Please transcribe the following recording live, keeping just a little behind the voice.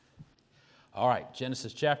All right,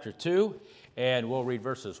 Genesis chapter 2, and we'll read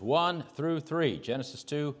verses 1 through 3. Genesis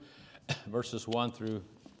 2, verses 1 through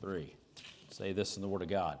 3. Say this in the Word of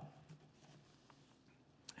God.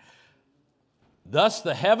 Thus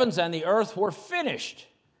the heavens and the earth were finished,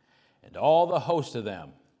 and all the host of them.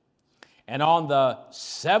 And on the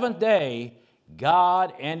seventh day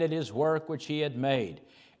God ended his work which he had made,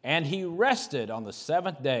 and he rested on the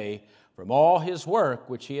seventh day from all his work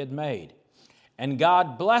which he had made. And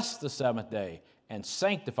God blessed the seventh day and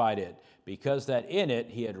sanctified it, because that in it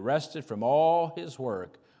he had rested from all his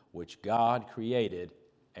work which God created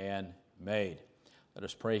and made. Let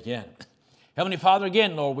us pray again. Heavenly Father,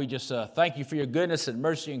 again, Lord, we just thank you for your goodness and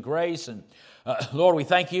mercy and grace. And Lord, we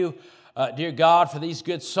thank you, dear God, for these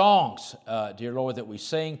good songs, dear Lord, that we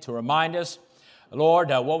sing to remind us, Lord,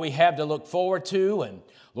 what we have to look forward to, and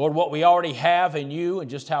Lord, what we already have in you, and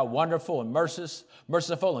just how wonderful and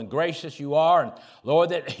merciful and gracious you are, and Lord,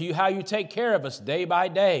 that how you take care of us day by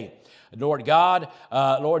day. Lord God,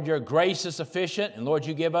 Lord, your grace is sufficient, and Lord,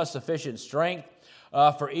 you give us sufficient strength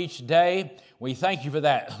for each day. We thank you for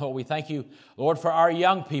that. Lord, we thank you, Lord, for our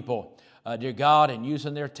young people, dear God, and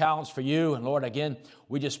using their talents for you. And Lord, again,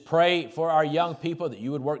 we just pray for our young people that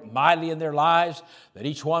you would work mightily in their lives, that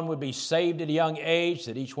each one would be saved at a young age,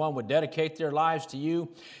 that each one would dedicate their lives to you.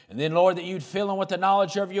 And then, Lord, that you'd fill them with the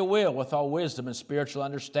knowledge of your will, with all wisdom and spiritual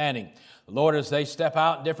understanding. Lord, as they step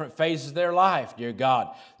out in different phases of their life, dear God,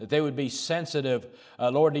 that they would be sensitive,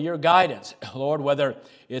 Lord, to your guidance. Lord, whether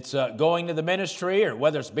it's going to the ministry, or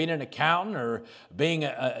whether it's being an accountant, or being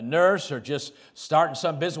a nurse, or just starting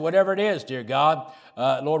some business, whatever it is, dear God.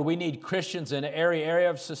 Lord, we need Christians in every area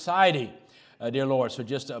of society, dear Lord. So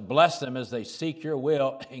just bless them as they seek your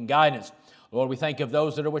will and guidance. Lord, we think of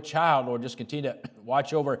those that are with child. Lord, just continue to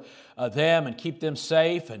watch over them and keep them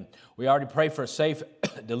safe. And we already pray for a safe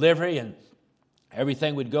delivery, and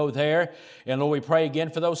everything would go there. And Lord, we pray again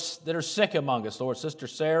for those that are sick among us. Lord, Sister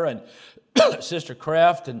Sarah and Sister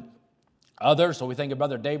Kreft and others. So we thank you,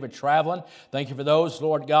 Brother David traveling. Thank you for those,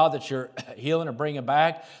 Lord God, that you're healing and bringing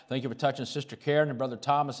back. Thank you for touching Sister Karen and Brother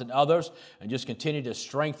Thomas and others, and just continue to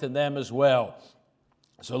strengthen them as well.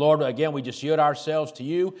 So, Lord, again, we just yield ourselves to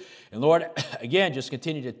you. And, Lord, again, just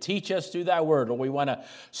continue to teach us through thy word. Lord, we want to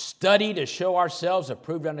study to show ourselves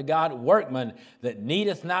approved unto God, workmen that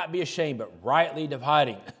needeth not be ashamed, but rightly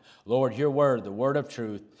dividing, Lord, your word, the word of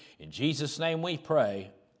truth. In Jesus' name we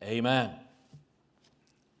pray. Amen.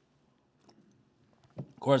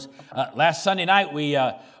 Of course, last Sunday night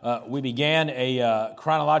we began a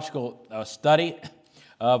chronological study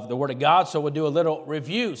of the Word of God, so we'll do a little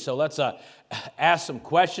review. So let's ask some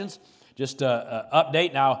questions, just to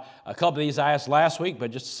update. Now, a couple of these I asked last week,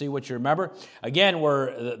 but just to see what you remember. Again,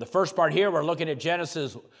 the first part here, we're looking at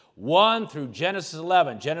Genesis 1 through Genesis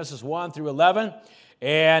 11. Genesis 1 through 11.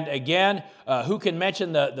 And again, who can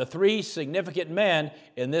mention the three significant men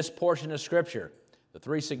in this portion of Scripture? The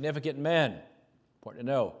three significant men. Important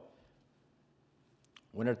to know.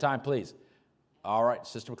 One at a time, please. All right,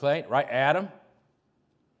 Sister McLean. Right, Adam.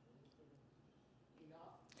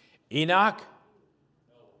 Enoch.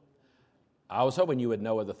 I was hoping you would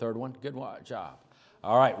know the third one. Good job.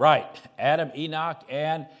 All right, right. Adam, Enoch,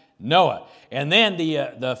 and Noah. And then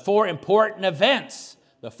the four important events.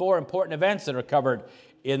 The four important events that are covered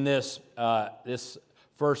in this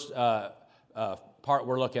first part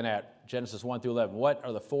we're looking at, Genesis 1 through 11. What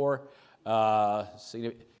are the four? Yes,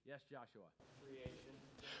 Joshua.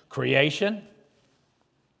 Creation.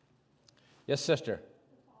 Yes, sister.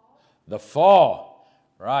 The fall.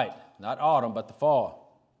 Right. Not autumn, but the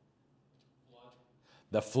fall.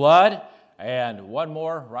 The flood. And one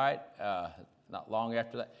more, right? Not long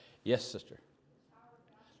after that. Yes, sister.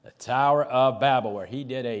 The Tower of Babel, where he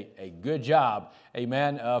did a good job,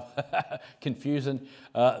 amen, of confusing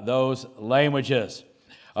those languages.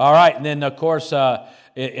 All right, and then, of course,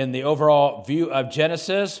 in the overall view of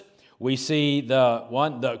Genesis, we see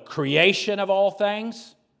the creation of all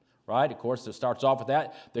things, right? Of course, it starts off with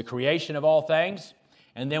that, the creation of all things.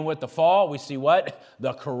 And then with the fall, we see what?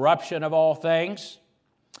 The corruption of all things.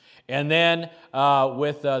 And then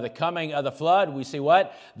with the coming of the flood, we see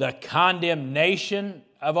what? The condemnation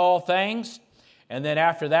of all things. And then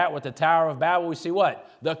after that, with the Tower of Babel, we see what?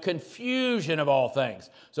 The confusion of all things.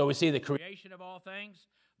 So we see the creation of all things,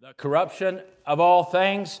 the corruption of all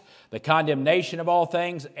things, the condemnation of all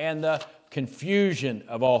things, and the confusion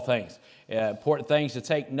of all things. Important things to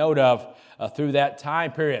take note of through that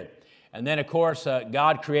time period. And then, of course,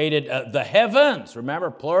 God created the heavens,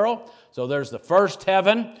 remember, plural. So there's the first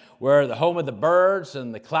heaven, where the home of the birds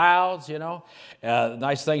and the clouds,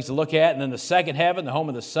 nice things to look at. And then the second heaven, the home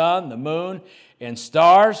of the sun, the moon, and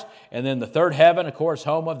stars. And then the third heaven, of course,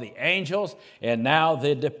 home of the angels. And now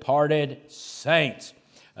the departed saints.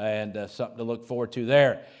 And something to look forward to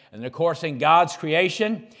there. And, of course, in God's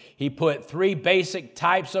creation, He put three basic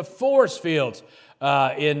types of force fields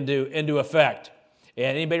into effect.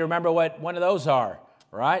 And anybody remember what one of those are,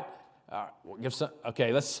 right?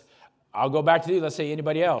 Okay, I'll go back to you. Let's see,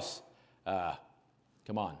 anybody else?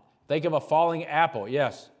 Come on. Think of a falling apple.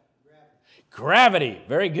 Yes? Gravity.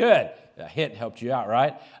 Very good. A hint helped you out,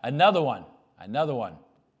 right? Another one.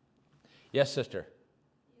 Yes, sister?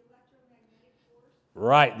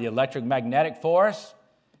 Right, the electromagnetic force.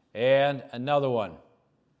 And another one.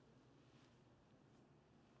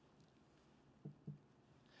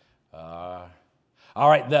 All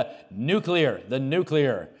right, the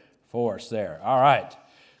nuclear force there. All right.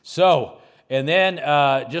 So, and then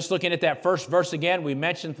just looking at that first verse again, we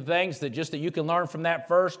mentioned the things that you can learn from that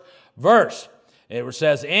first verse. It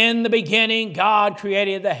says, in the beginning, God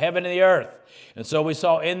created the heaven and the earth. And so we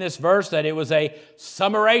saw in this verse that it was a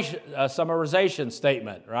summarization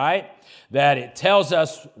statement, right? That it tells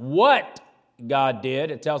us what God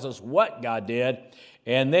did.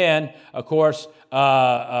 And then, of course,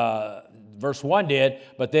 verse 1 did,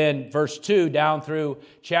 but then verse 2 down through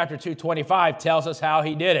chapter 2:25 tells us how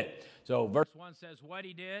He did it. So verse 1 says what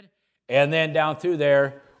He did, and then down through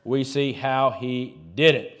there we see how He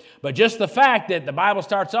did it. But just the fact that the Bible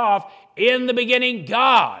starts off, in the beginning,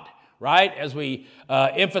 God, right? As we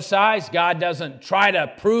emphasize, God doesn't try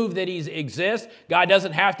to prove that He exists. God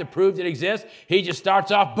doesn't have to prove that He exists. He just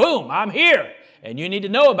starts off, boom, I'm here, and you need to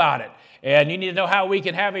know about it. And you need to know how we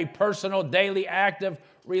can have a personal, daily, active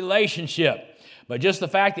relationship. But just the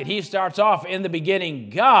fact that He starts off in the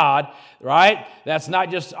beginning, God, right? It's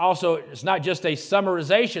not just a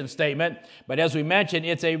summarization statement, but as we mentioned,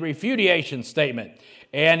 it's a refutation statement.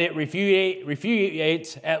 And it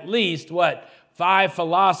refudiates at least, 5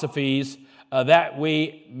 philosophies that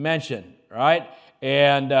we mentioned, right?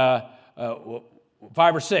 And 5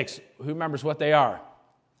 or 6. Who remembers what they are?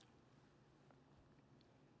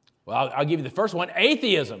 Well, I'll give you the first one,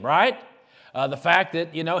 atheism, right? The fact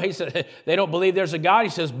that, he said they don't believe there's a God. He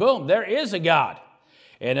says, boom, there is a God.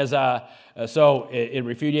 And so it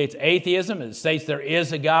refudiates atheism. It states there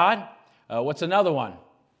is a God. What's another one?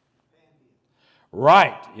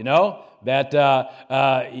 Right, that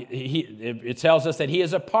it tells us that He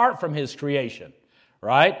is apart from His creation,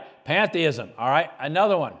 right? Pantheism, all right?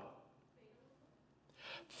 Another one.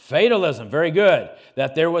 Fatalism, very good.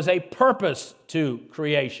 That there was a purpose to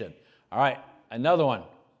creation. All right, another one. Of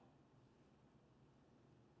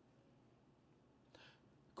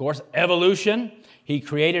course, evolution. He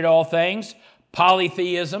created all things.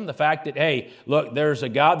 Polytheism, the fact that, hey, look, there's a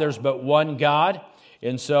God, there's but one God.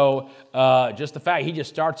 And so just the fact, He just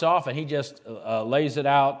starts off and He just lays it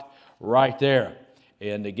out right there.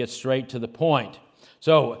 And it gets straight to the point.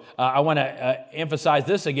 So I want to emphasize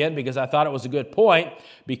this again because I thought it was a good point,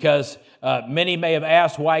 because many may have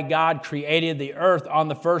asked why God created the earth on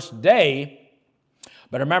the first day.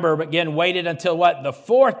 But remember, again, waited until the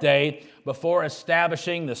fourth day before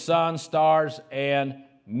establishing the sun, stars, and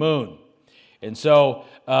moon. And so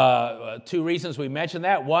 2 reasons we mentioned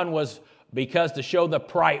that. One was because to show the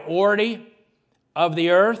priority of the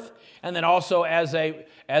earth, and then also as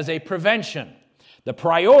a prevention. The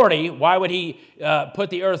priority, why would He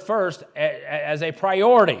put the earth first as a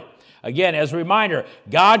priority? Again, as a reminder,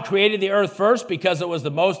 God created the earth first because it was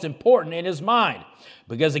the most important in His mind.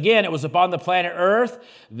 Because again, it was upon the planet Earth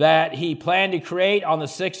that He planned to create on the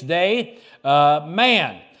 6th day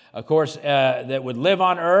man, of course, that would live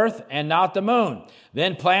on earth and not the moon.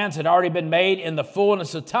 Then plans had already been made in the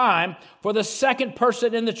fullness of time for the second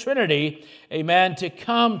person in the Trinity, amen, to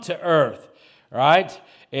come to earth, right?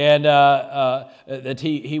 And that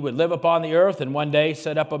he would live upon the earth and one day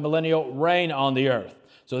set up a millennial reign on the earth.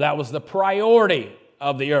 So that was the priority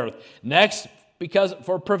of the earth. Next,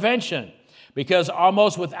 for prevention, because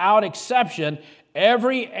almost without exception,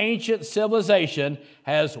 every ancient civilization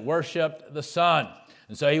has worshipped the sun.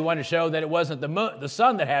 And so He wanted to show that it wasn't the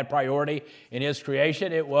sun that had priority in His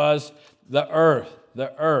creation, it was the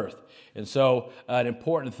earth. And so an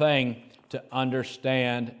important thing to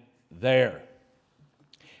understand there.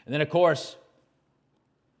 And then, of course,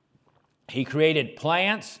 He created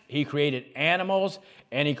plants, He created animals,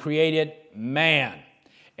 and He created man.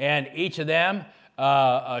 And each of them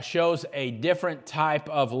shows a different type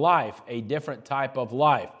of life,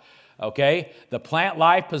 Okay? The plant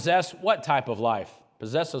life possessed what type of life,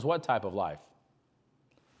 possesses what type of life?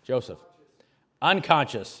 Joseph.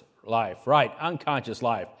 Unconscious life, right, unconscious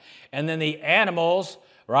life. And then the animals,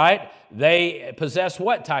 right, they possess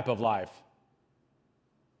what type of life?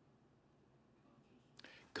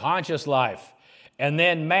 Conscious life. And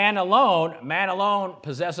then man alone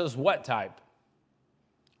possesses what type?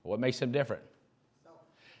 What makes him different?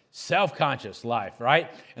 Self-conscious life, right?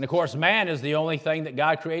 And of course, man is the only thing that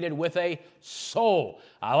God created with a soul.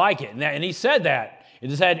 I like it. And he said that.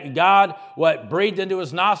 It said God, breathed into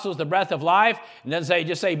his nostrils the breath of life. And then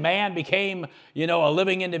just say man became, a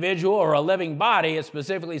living individual or a living body. It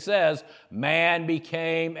specifically says man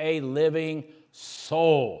became a living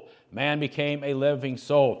soul. Man became a living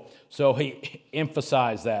soul. So he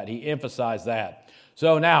emphasized that.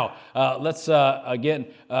 So now, let's again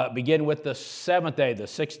begin with the seventh day, the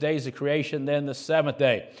 6 days of creation, then the seventh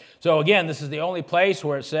day. So again, this is the only place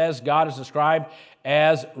where it says God is described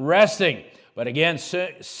as resting. But again,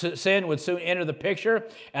 sin would soon enter the picture,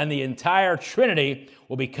 and the entire Trinity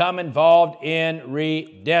will become involved in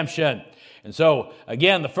redemption. And so,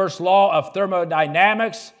 again, the first law of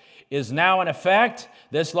thermodynamics is now in effect.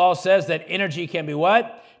 This law says that energy can be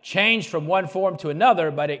what? Changed from one form to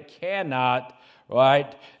another, but it cannot,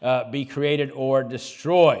 be created or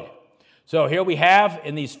destroyed. So here we have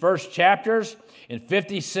in these first chapters, in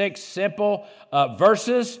 56 simple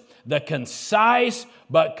verses, the concise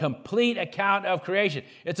but complete account of creation.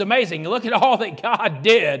 It's amazing. Look at all that God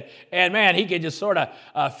did, and man, he could just sort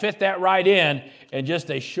of fit that right in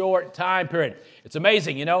just a short time period. It's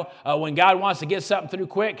amazing, when God wants to get something through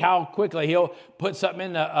quick, how quickly he'll put something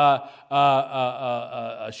in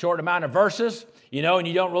a short amount of verses, and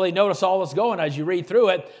you don't really notice all that's going as you read through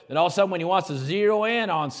it. Then all of a sudden when he wants to zero in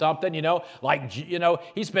on something,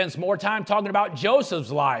 he spends more time talking about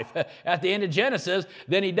Joseph's life at the end of Genesis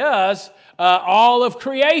than he does all of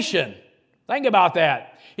creation. Think about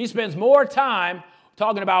that. He spends more time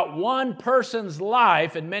talking about one person's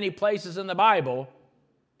life in many places in the Bible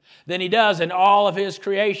than he does in all of his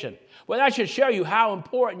creation. Well, that should show you how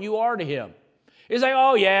important you are to him. He's like,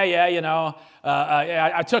 oh,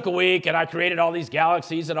 I took a week and I created all these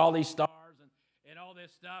galaxies and all these stars and all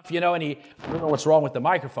this stuff, and I don't know what's wrong with the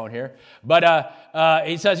microphone here, but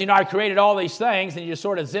he says, I created all these things, and he just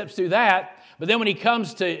sort of zips through that. But then when he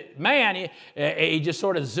comes to man, he just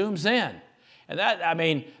sort of zooms in. And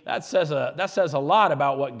that says a lot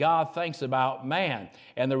about what God thinks about man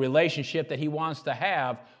and the relationship that he wants to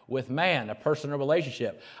have with man, a personal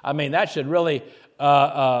relationship. That should really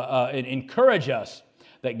encourage us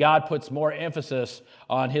that God puts more emphasis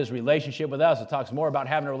on his relationship with us. It talks more about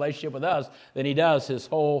having a relationship with us than he does his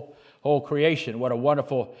whole creation. What a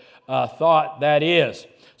wonderful thought that is.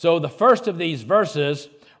 So the first of these verses,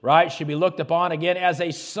 should be looked upon again as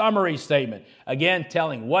a summary statement. Again,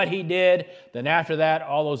 telling what he did. Then after that,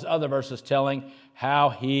 all those other verses telling how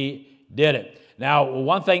he did it. Now,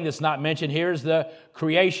 one thing that's not mentioned here is the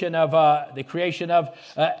creation of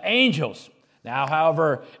angels. Now,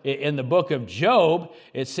 however, in the book of Job,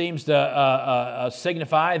 it seems to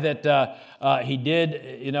signify that he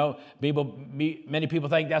did, many people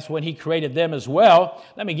think that's when he created them as well.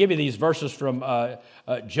 Let me give you these verses from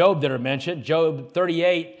Job that are mentioned. Job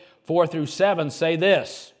 38, 4 through 7 say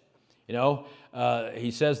this.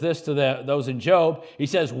 He says this to those in Job. He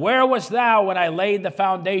says, "Where wast thou when I laid the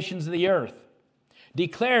foundations of the earth?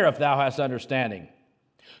 Declare if thou hast understanding.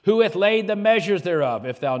 Who hath laid the measures thereof,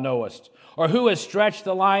 if thou knowest? Or who has stretched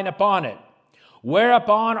the line upon it?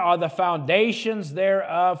 Whereupon are the foundations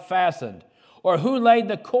thereof fastened? Or who laid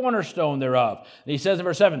the cornerstone thereof?" And he says in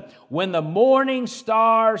verse 7, "When the morning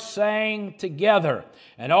stars sang together,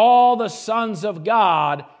 and all the sons of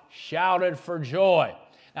God shouted for joy."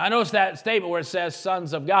 Now, I notice that statement where it says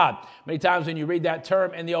sons of God. Many times when you read that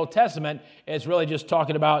term in the Old Testament, it's really just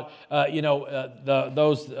talking about,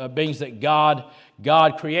 those beings that God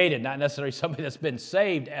created, not necessarily somebody that's been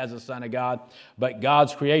saved as a son of God, but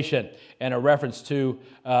God's creation, and a reference to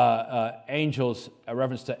angels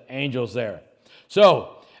there.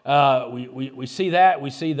 So we see that. We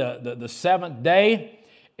see the seventh day.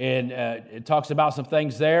 And it talks about some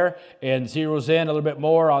things there and zeroes in a little bit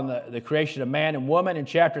more on the creation of man and woman in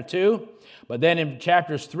chapter 2. But then in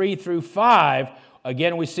chapters 3 through 5,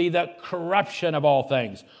 again, we see the corruption of all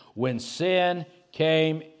things when sin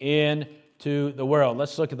came into the world.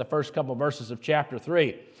 Let's look at the first couple of verses of chapter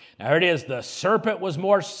 3. Now, here it is. "The serpent was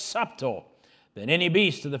more subtle than any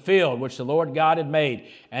beast of the field which the Lord God had made.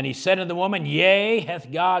 And he said unto the woman, Yea, hath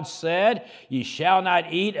God said, Ye shall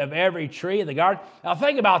not eat of every tree of the garden." Now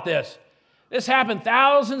think about this. This happened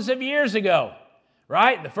thousands of years ago,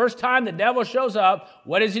 right? The first time the devil shows up,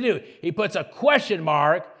 what does he do? He puts a question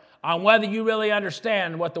mark on whether you really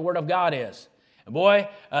understand what the Word of God is. And boy,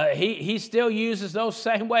 he still uses those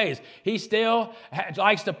same ways. He still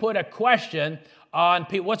likes to put a question on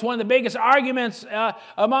people. What's one of the biggest arguments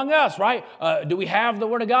among us, right? Do we have the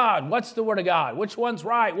Word of God? What's the Word of God? Which one's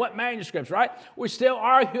right? What manuscripts, right? We still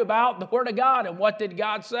argue about the Word of God and what did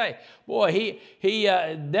God say. Boy, he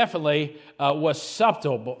definitely was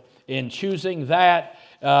subtle in choosing that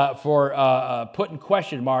for putting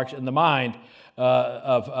question marks in the mind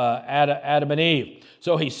of Adam and Eve.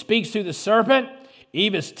 So he speaks to the serpent.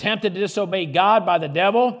 Eve is tempted to disobey God by the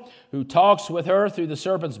devil, who talks with her through the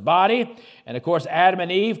serpent's body. And of course, Adam and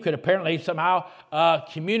Eve could apparently somehow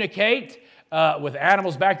communicate with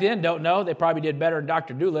animals back then. Don't know. They probably did better than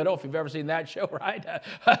Dr. Doolittle, if you've ever seen that show, right?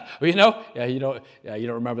 You don't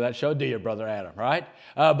remember that show, do you, Brother Adam, right?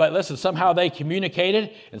 But listen, somehow they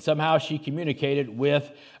communicated, and somehow she communicated with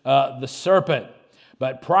the serpent.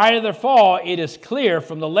 But prior to their fall, it is clear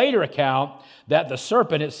from the later account that the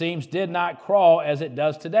serpent, it seems, did not crawl as it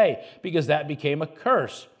does today, because that became a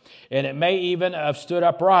curse. And it may even have stood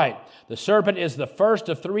upright. The serpent is the first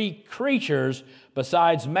of three creatures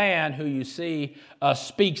besides man who you see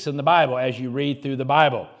speaks in the Bible as you read through the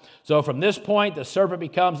Bible. So from this point, the serpent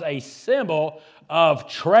becomes a symbol of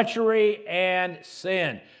treachery and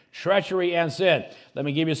sin. Treachery and sin. Let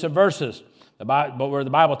me give you some verses where the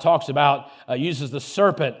Bible talks about, uses the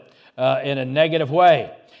serpent in a negative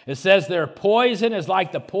way. It says their poison is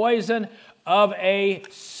like the poison of a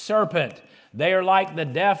serpent. They are like the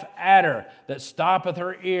deaf adder that stoppeth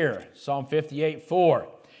her ear. Psalm 58:4.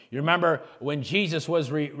 You remember when Jesus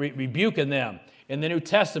was rebuking them in the New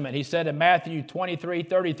Testament, he said in Matthew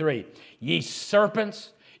 23:33, "Ye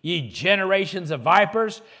serpents, ye generations of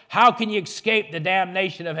vipers, how can ye escape the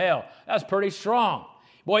damnation of hell?" That's pretty strong.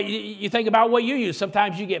 Boy, you think about what you use.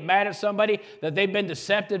 Sometimes you get mad at somebody that they've been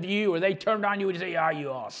deceptive to you, or they turned on you and you say,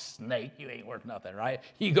 you all snake, you ain't worth nothing, right?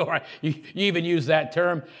 You go right. You even use that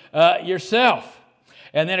term yourself.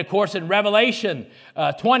 And then, of course, in Revelation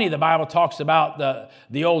 20, the Bible talks about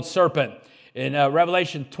the old serpent. In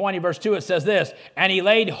Revelation 20, verse 2, it says this, "And he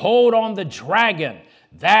laid hold on the dragon,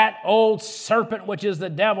 that old serpent which is the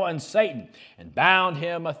devil and Satan, and bound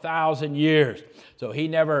him 1,000 years." So he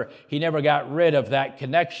never got rid of that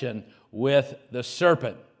connection with the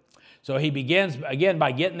serpent. So he begins again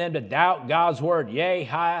by getting them to doubt God's word. Yea,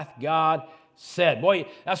 hath God said. Boy,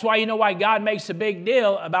 that's why you know why God makes a big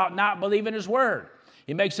deal about not believing his word.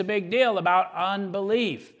 He makes a big deal about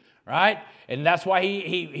unbelief, right? And that's why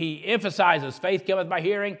he emphasizes faith cometh by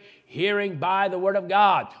hearing, hearing by the word of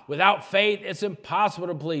God. Without faith, it's impossible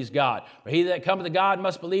to please God. For he that cometh to God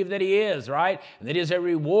must believe that he is, right? And that he is a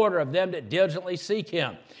rewarder of them that diligently seek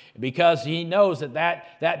him. Because he knows that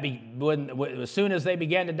as soon as they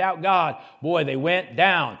began to doubt God, boy, they went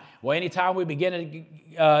down. Well, anytime we begin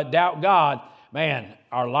to doubt God, man,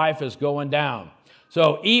 our life is going down.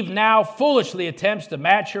 So Eve now foolishly attempts to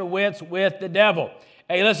match her wits with the devil.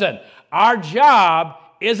 Hey, listen, our job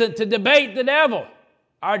isn't to debate the devil.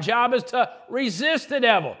 Our job is to resist the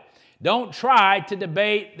devil. Don't try to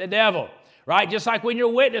debate the devil, right? Just like when you're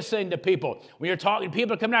witnessing to people, when you're talking to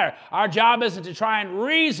people coming out, our job isn't to try and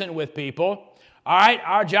reason with people, all right?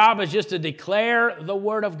 Our job is just to declare the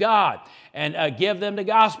word of God and give them the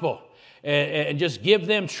gospel and just give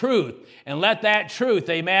them truth and let that truth,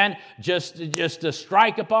 amen, just to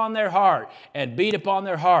strike upon their heart and beat upon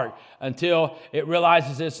their heart until it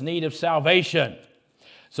realizes its need of salvation.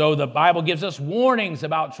 So the Bible gives us warnings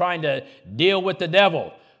about trying to deal with the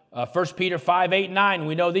devil. 1 Peter 5:8-9,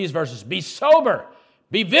 we know these verses. Be sober,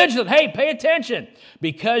 be vigilant. Hey, pay attention,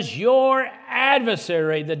 because your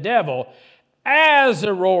adversary, the devil, as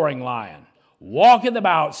a roaring lion, walketh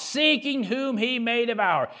about, seeking whom he may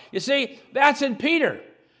devour. You see, that's in Peter.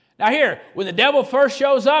 Now here, when the devil first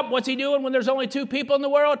shows up, what's he doing when there's only two people in the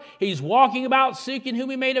world? He's walking about, seeking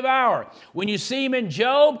whom he may devour. When you see him in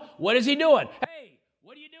Job, what is he doing? Hey,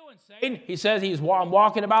 what are you doing, Satan? He says I'm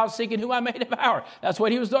walking about, seeking whom I may devour. That's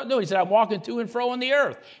what he was doing. He said, I'm walking to and fro on the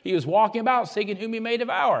earth. He was walking about, seeking whom he may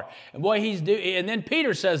devour. And boy, and then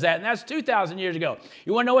Peter says that, and that's 2,000 years ago.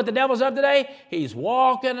 You want to know what the devil's up today? He's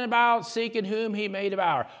walking about, seeking whom he may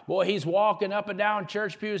devour. Boy, he's walking up and down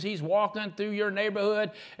church pews. He's walking through your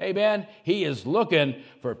neighborhood. Amen. He is looking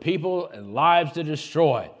for people and lives to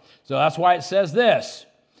destroy. So that's why it says this,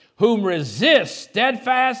 whom resist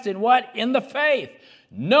steadfast in what? In the faith,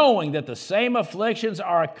 knowing that the same afflictions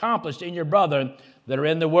are accomplished in your brethren that are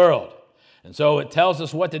in the world. And so it tells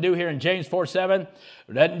us what to do here in James 4:7.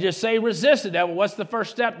 It doesn't just say resist the devil. What's the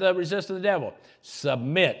first step to resist the devil?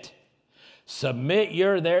 Submit. Submit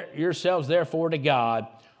yourselves therefore to God.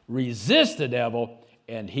 Resist the devil,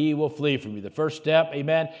 and he will flee from you. The first step,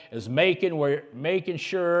 amen, is making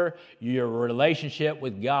sure your relationship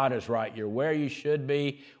with God is right. You're where you should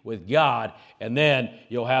be with God, and then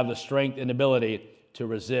you'll have the strength and ability to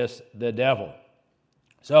resist the devil.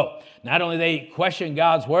 So, not only they question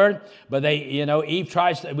God's word, but Eve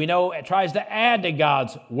tries to add to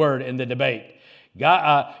God's word in the debate.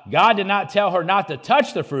 God did not tell her not to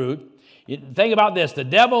touch the fruit. Think about this. The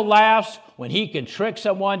devil laughs when he can trick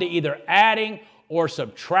someone to either adding or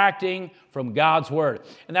subtracting from God's word.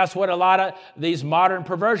 And that's what a lot of these modern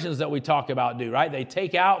perversions that we talk about do, right? They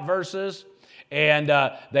take out verses and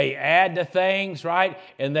they add to things, right?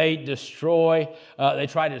 And they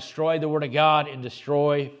try to destroy the word of God and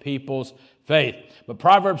destroy people's faith. But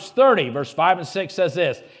Proverbs 30, verse 5 and 6 says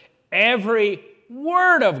this: every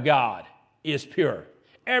word of God is pure.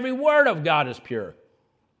 Every word of God is pure.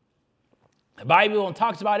 The Bible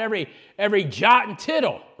talks about every jot and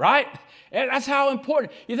tittle, right? And that's how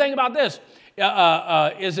important. You think about this.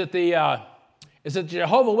 Is it the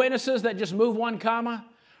Jehovah's Witnesses that just move one comma,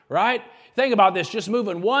 right? Think about this, just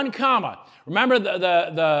moving one comma. Remember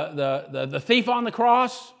the thief on the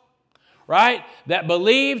cross, right? That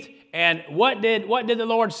believed, and what did the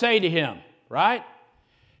Lord say to him, right?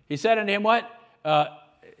 He said unto him what?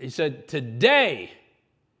 He said, today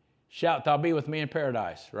shalt thou be with me in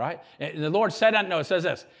paradise, right? And the Lord said unto, no, it says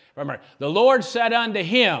this. Remember, the Lord said unto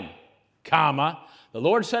him, comma, the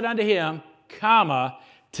Lord said unto him, comma,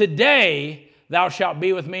 today thou shalt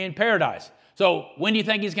be with me in paradise. So when do you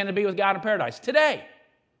think he's going to be with God in paradise? Today.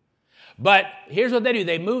 But here's what they do.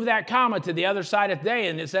 They move that comma to the other side of today,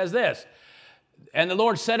 and it says this: and the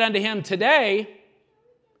Lord said unto him, today,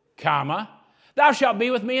 comma, thou shalt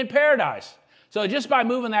be with me in paradise. So just by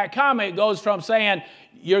moving that comma, it goes from saying,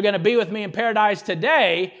 you're going to be with me in paradise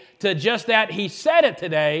today, to just that he said it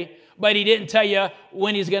today, but he didn't tell you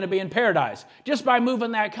when he's going to be in paradise. Just by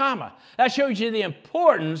moving that comma. That shows you the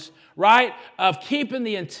importance, right, of keeping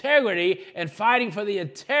the integrity and fighting for the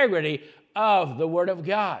integrity of the Word of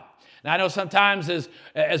God. Now, I know sometimes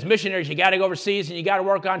as missionaries, you got to go overseas and you got to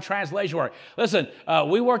work on translation work. Listen,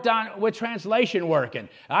 we worked with translation work, and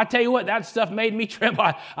I tell you what, that stuff made me tremble.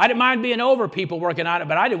 I didn't mind being over people working on it,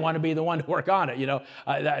 but I didn't want to be the one to work on it.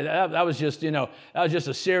 That was just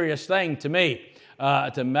a serious thing to me.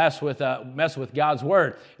 To mess with God's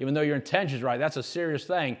Word, even though your intention is right. That's a serious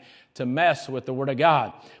thing, to mess with the Word of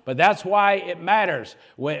God. But that's why it matters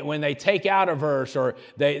when they take out a verse or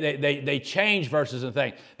they change verses and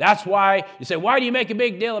things. That's why you say, why do you make a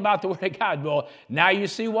big deal about the Word of God? Well, now you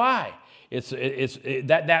see why. It's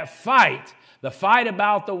that fight. The fight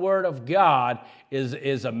about the Word of God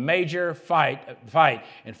is a major fight.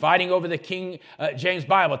 And fighting over the King James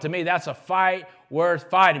Bible, to me, that's a fight worth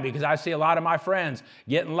fighting, because I see a lot of my friends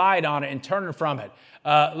getting light on it and turning from it.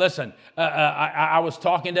 Listen, I was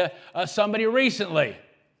talking to somebody recently.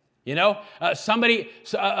 A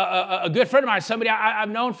good friend of mine, somebody I've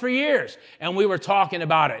known for years, and we were talking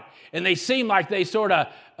about it. And they seemed like they sort of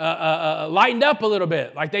lightened up a little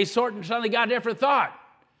bit, like they suddenly got a different thought.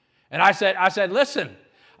 And I said, listen,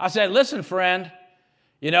 friend,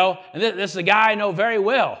 and this is a guy I know very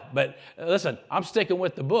well, but listen, I'm sticking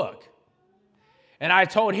with the book. And I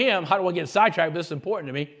told him, I don't want to get sidetracked, but this is important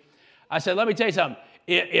to me. I said, let me tell you something.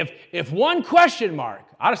 If one question mark,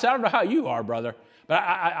 I don't know how you are, brother, but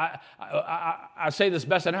I say this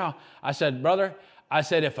best I know. I said, brother,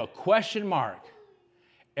 if a question mark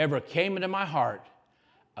ever came into my heart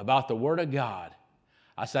about the Word of God,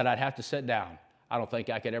 I said I'd have to sit down. I don't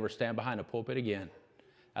think I could ever stand behind a pulpit again.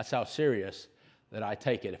 That's how serious that I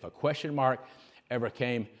take it. If a question mark ever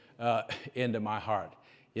came into my heart.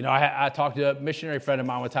 I talked to a missionary friend of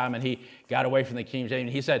mine one time, and he got away from the King James. And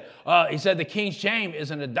he said the King James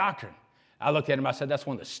isn't a doctrine. I looked at him. I said, that's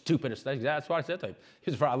one of the stupidest things. That's what I said to him.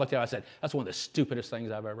 I looked at him. I said, that's one of the stupidest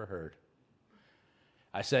things I've ever heard.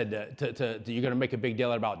 I said, you're going to make a big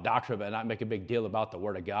deal about doctrine, but not make a big deal about the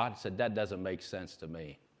Word of God? I said, that doesn't make sense to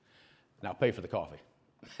me. Now pay for the coffee.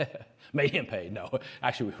 Made him pay. No,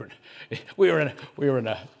 actually, we were in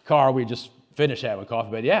a car. We just finished having coffee.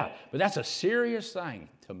 But that's a serious thing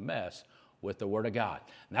to mess with the Word of God.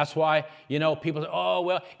 And that's why people say, oh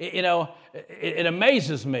well, it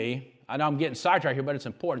amazes me. I know I'm getting sidetracked here, but it's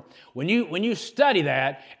important when you study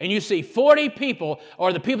that and you see 40 people,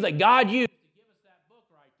 or the people that God used to give us that book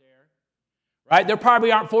right there. Right, there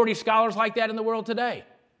probably aren't 40 scholars like that in the world today.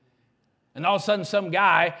 And all of a sudden, some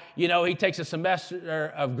guy, he takes a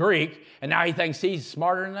semester of Greek, and now he thinks he's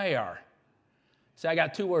smarter than they are. Say, I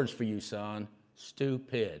got 2 words for you, son.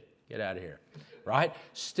 Stupid. Get out of here. Right?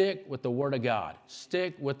 Stick with the Word of God.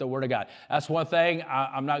 Stick with the Word of God. That's one thing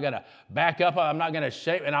I'm not going to back up. I'm not going to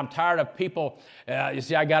shape. And I'm tired of people. You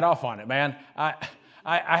see, I got off on it, man. I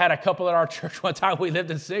had a couple at our church one time. We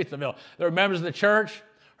lived in Cedarville. There were members of the church.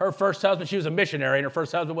 Her first husband, she was a missionary, and her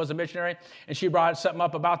first husband was a missionary, and she brought something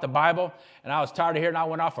up about the Bible, and I was tired of hearing it, and I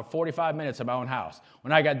went off for 45 minutes in my own house.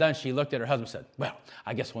 When I got done, she looked at her husband and said, well,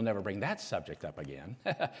 I guess we'll never bring that subject up again.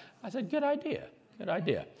 I said, good idea.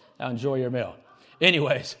 Now enjoy your meal.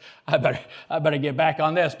 Anyways, I better get back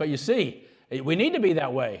on this. But you see, we need to be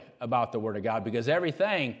that way about the Word of God, because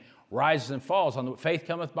everything rises and falls on the faith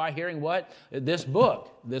cometh by hearing what? This book.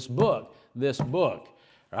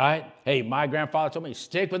 Right? Hey, my grandfather told me,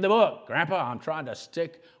 stick with the book. Grandpa, I'm trying to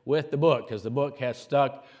stick with the book because the book has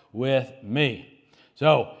stuck with me.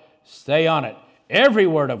 So, stay on it. Every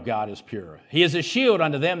word of God is pure. He is a shield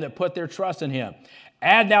unto them that put their trust in him.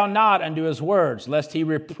 Add thou not unto his words, lest he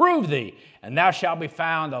reprove thee, and thou shalt be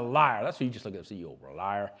found a liar. That's what you just look at and say, you over a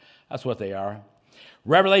liar. That's what they are.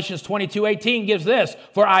 Revelations 22:18 gives this,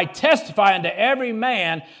 for I testify unto every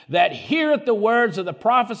man that heareth the words of the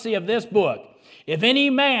prophecy of this book. If any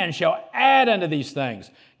man shall add unto these things,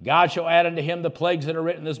 God shall add unto him the plagues that are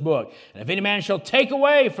written in this book. And if any man shall take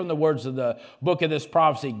away from the words of the book of this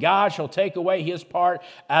prophecy, God shall take away his part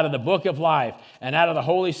out of the book of life and out of the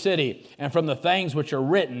holy city and from the things which are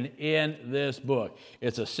written in this book.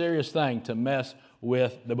 It's a serious thing to mess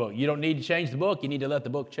with the book. You don't need to change the book. You need to let the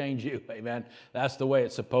book change you. Amen. That's the way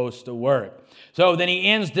it's supposed to work. So then he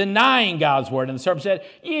ends denying God's word. And the serpent said,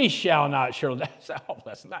 ye shall not surely.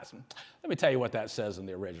 Let me tell you what that says in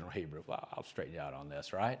the original Hebrew. Well, I'll straighten you out on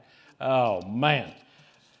this, right? Oh, man.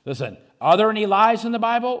 Listen, are there any lies in the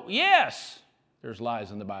Bible? Yes. There's lies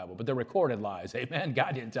in the Bible, but they're recorded lies. Amen.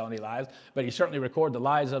 God didn't tell any lies, but he certainly recorded the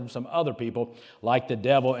lies of some other people like the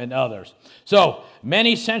devil and others. So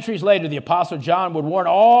many centuries later, the Apostle John would warn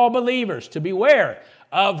all believers to beware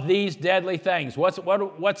of these deadly things.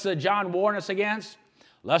 What's John warn us against?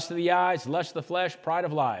 Lust of the eyes, lust of the flesh, pride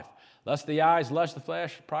of life. Lust of the eyes, lust of the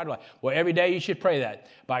flesh, pride of life. Well, every day you should pray that.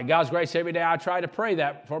 By God's grace, every day I try to pray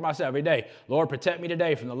that for myself every day. Lord, protect me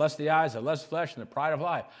today from the lust of the eyes, the lust of the flesh, and the pride of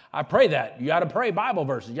life. I pray that. You got to pray Bible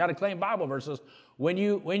verses. You got to claim Bible verses when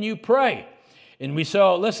you pray. And we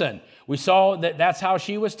saw that that's how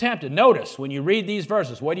she was tempted. Notice, when you read these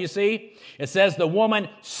verses, what do you see? It says the woman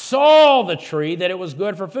saw the tree, that it was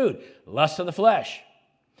good for food, lust of the flesh,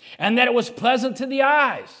 and that it was pleasant to the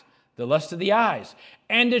eyes, the lust of the eyes,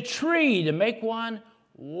 and a tree to make one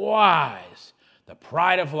wise, the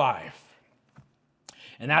pride of life.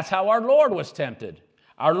 And that's how our Lord was tempted.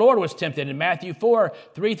 Our Lord was tempted in Matthew 4,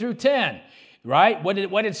 3 through 10, right? What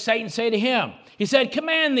did Satan say to him? He said,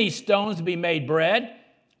 command these stones to be made bread,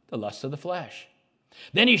 the lust of the flesh.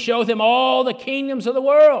 Then he showed him all the kingdoms of the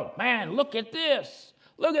world. Man, look at this.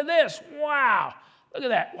 Look at this. Wow. Look at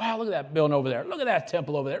that. Wow, look at that building over there. Look at that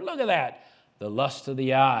temple over there. Look at that. The lust of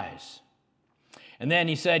the eyes. And then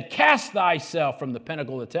he said, cast thyself from the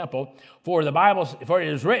pinnacle of the temple, for it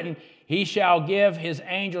is written, he shall give his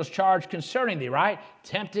angels charge concerning thee, right?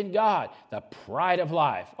 Tempting God, the pride of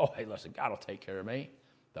life. Oh, hey, listen, God will take care of me.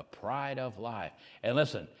 The pride of life. And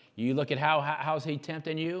listen, you look at how's he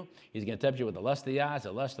tempting you? He's going to tempt you with the lust of the eyes,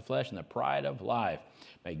 the lust of the flesh, and the pride of life.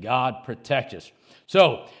 May God protect us.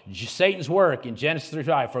 So, Satan's work in Genesis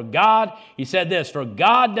 3:5. For God, he said this, for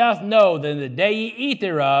God doth know that in the day ye eat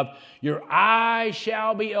thereof, your eyes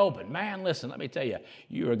shall be opened. Man, listen, let me tell you,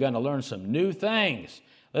 you are going to learn some new things.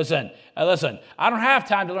 Listen, I don't have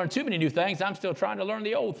time to learn too many new things. I'm still trying to learn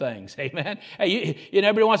the old things. Amen. Hey,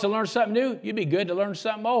 everybody wants to learn something new. You'd be good to learn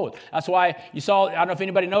something old. That's why you saw, I don't know if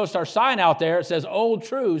anybody noticed our sign out there. It says, old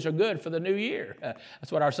truths are good for the new year. That's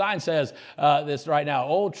what our sign says this right now.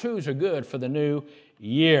 Old truths are good for the new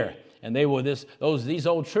year. And these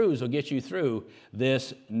old truths will get you through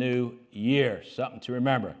this new year. Something to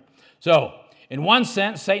remember. So, in one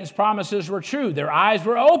sense, Satan's promises were true. Their eyes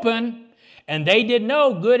were open, and they did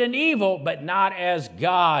know good and evil, but not as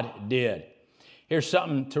God did. Here's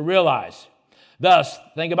something to realize. Thus,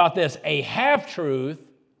 think about this. A half-truth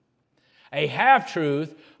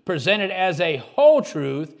presented as a whole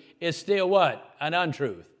truth is still what? An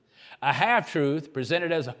untruth. A half-truth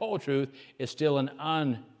presented as a whole truth is still an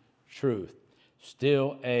untruth.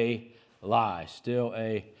 Still a lie. Still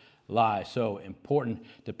a lie. So important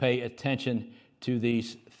to pay attention to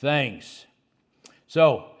these things.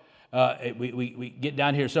 So, we get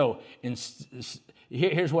down here. So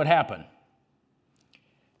here's what happened.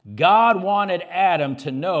 God wanted Adam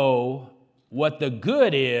to know what the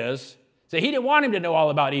good is. So he didn't want him to know all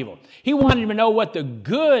about evil. He wanted him to know what the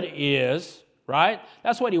good is, right?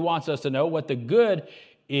 That's what he wants us to know, what the good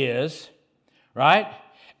is, right?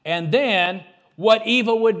 And then what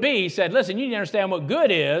evil would be. He said, listen, you need to understand what good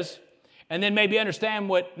is, and then maybe understand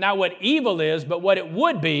not what evil is, but what it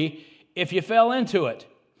would be if you fell into it.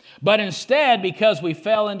 But instead, because we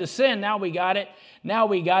fell into sin, now we got it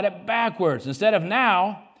backwards. Instead of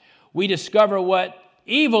now, we discover what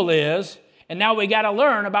evil is, and now we got to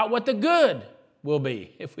learn about what the good will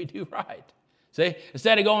be if we do right. See,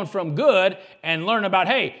 instead of going from good and learn about,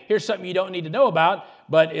 hey, here's something you don't need to know about,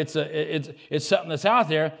 but it's something that's out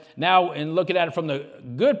there. Now, and looking at it from the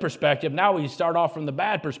good perspective, now we start off from the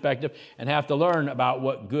bad perspective and have to learn about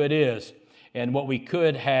what good is and what we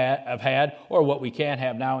could have had or what we can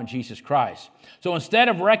have now in Jesus Christ. So instead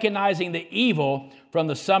of recognizing the evil from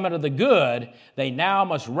the summit of the good, they now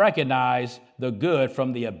must recognize the good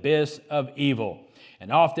from the abyss of evil.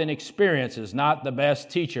 And often experience is not the best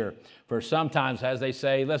teacher. For sometimes, as they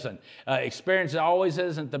say, listen, experience always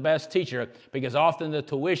isn't the best teacher because often the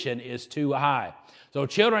tuition is too high. So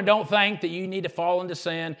children, don't think that you need to fall into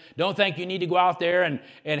sin. Don't think you need to go out there and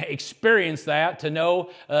experience that to know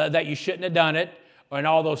that you shouldn't have done it and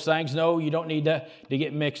all those things. No, you don't need to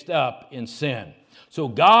get mixed up in sin. So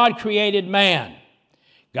God created man.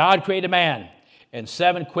 God created man. And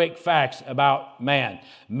 7 quick facts about man.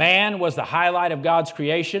 Man was the highlight of God's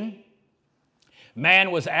creation.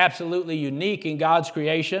 Man was absolutely unique in God's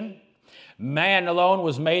creation. Man alone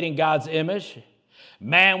was made in God's image.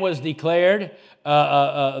 Man was declared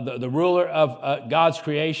the ruler of God's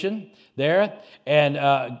creation there. And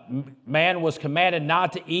man was commanded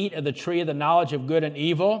not to eat of the tree of the knowledge of good and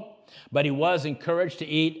evil, but he was encouraged to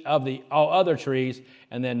eat of all other trees.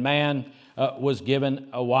 And then man was given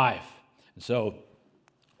a wife. So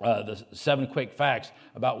the 7 quick facts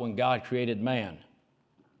about when God created man.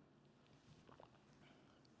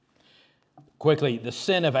 Quickly, the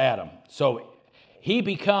sin of Adam. So he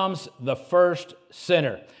becomes the first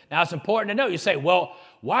sinner. Now it's important to know, you say, well,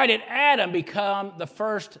 why did Adam become the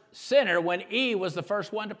first sinner when Eve was the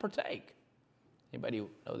first one to partake? Anybody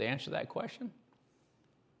know the answer to that question?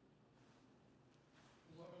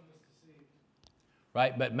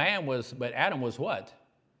 Right, but Adam was what?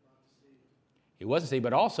 He was deceived,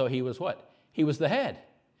 but also he was what? He was the head.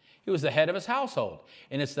 He was the head of his household.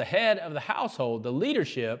 And it's the head of the household, the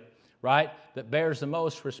leadership, right, that bears the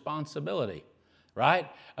most responsibility, right?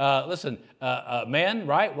 Men,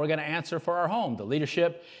 right, we're going to answer for our home. The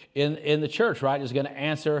leadership in the church, right, is going to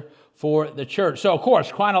answer for the church. So, of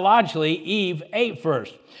course, chronologically, Eve ate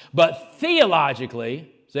first. But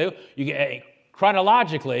theologically,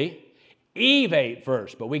 chronologically, Eve ate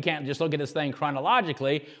first. But we can't just look at this thing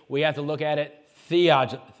chronologically. We have to look at it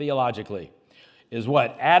theologically. Is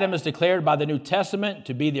what? Adam is declared by the New Testament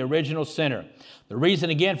to be the original sinner. The reason,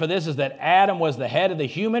 again, for this is that Adam was the head of the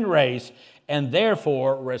human race and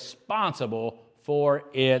therefore responsible for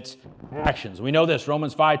its actions. We know this,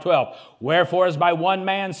 Romans 5:12. Wherefore, as by one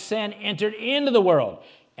man sin entered into the world,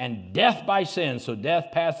 and death by sin, so death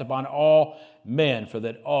passed upon all men, for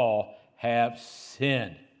that all have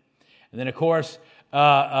sinned. And then, of course,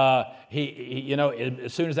 as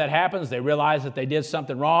soon as that happens, they realize that they did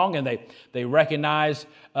something wrong, and they recognize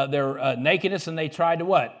their nakedness, and they try to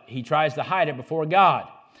what? He tries to hide it before God.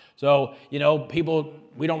 So, people,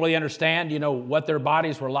 we don't really understand, what their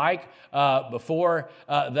bodies were like before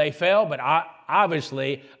they fell, but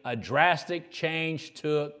obviously a drastic change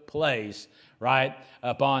took place, right,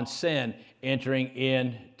 upon sin entering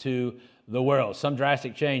into the world. Some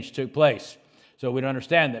drastic change took place. So we don't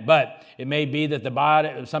understand that. But it may be that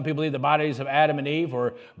some people believe the bodies of Adam and Eve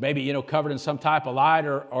were maybe, covered in some type of light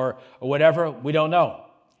or whatever. We don't know.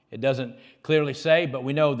 It doesn't clearly say, but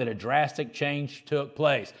we know that a drastic change took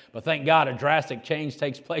place. But thank God a drastic change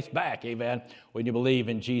takes place back, amen, when you believe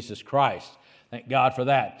in Jesus Christ. Thank God for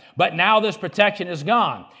that. But now this protection is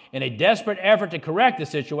gone. In a desperate effort to correct the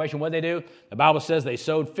situation, what did they do? The Bible says they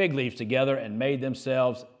sewed fig leaves together and made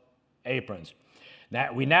themselves aprons.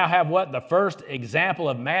 Now, we now have what? The first example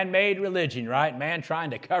of man-made religion, right? Man trying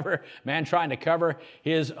to cover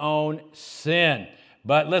his own sin.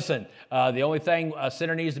 But listen, the only thing a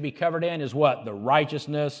sinner needs to be covered in is what? The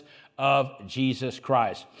righteousness of Jesus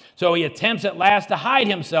Christ. So he attempts at last to hide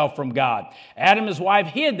himself from God. Adam and his wife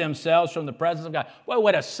hid themselves from the presence of God. Boy,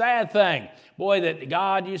 what a sad thing. Boy, that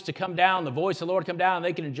God used to come down, the voice of the Lord come down, and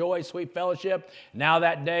they can enjoy sweet fellowship. Now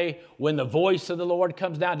that day, when the voice of the Lord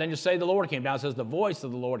comes down, doesn't just say the Lord came down, it says the voice of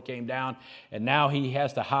the Lord came down, and now he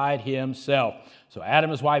has to hide himself. So Adam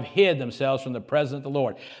and his wife hid themselves from the presence of the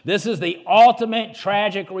Lord. This is the ultimate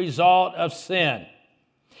tragic result of sin.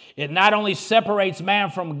 It not only separates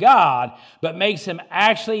man from God, but makes him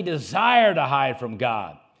actually desire to hide from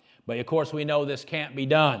God. But of course, we know this can't be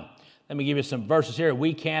done. Let me give you some verses here.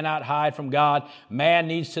 We cannot hide from God. Man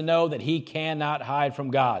needs to know that he cannot hide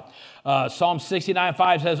from God. Psalm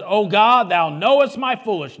 69:5 says, O God, thou knowest my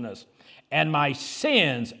foolishness, and my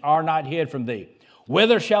sins are not hid from thee.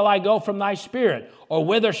 Whither shall I go from thy spirit? Or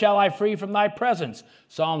whither shall I flee from thy presence?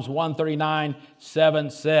 Psalms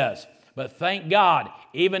 139:7 says. But thank God,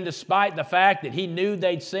 even despite the fact that he knew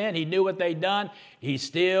they'd sinned, he knew what they'd done, he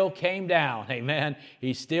still came down. Amen.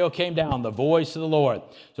 He still came down, the voice of the Lord.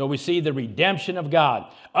 So we see the redemption of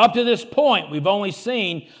God. Up to this point, we've only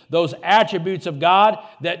seen those attributes of God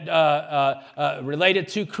that related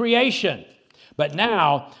to creation. But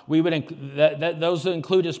now, those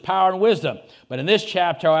include his power and wisdom. But in this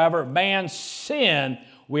chapter, however, man's sin,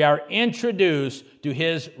 we are introduced to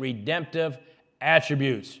his redemptive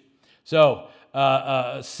attributes. So,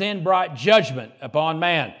 sin brought judgment upon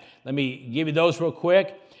man. Let me give you those real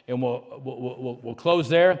quick, and we'll close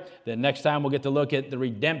there. Then next time we'll get to look at the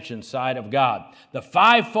redemption side of God. The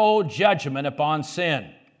fivefold judgment upon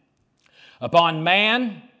sin. Upon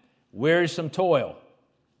man, wearisome toil.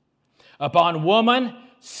 Upon woman,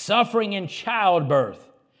 suffering in childbirth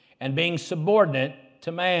and being subordinate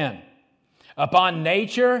to man. Upon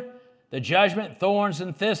nature, the judgment, thorns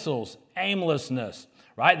and thistles, aimlessness.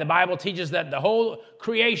 Right? The Bible teaches that the whole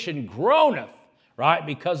creation groaneth, right,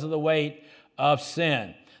 because of the weight of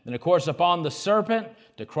sin. Then, of course, upon the serpent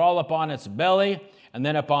to crawl upon its belly, and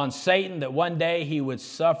then upon Satan that one day he would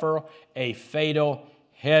suffer a fatal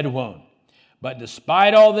head wound. But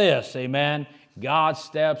despite all this, amen, God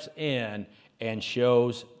steps in and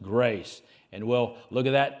shows grace. And we'll look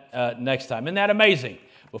at that next time. Isn't that amazing?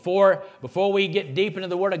 Before we get deep into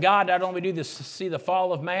the Word of God, not only do we see the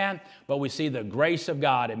fall of man, but we see the grace of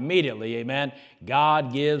God immediately, amen.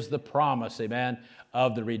 God gives the promise, amen,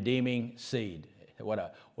 of the redeeming seed. What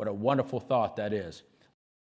a wonderful thought that is.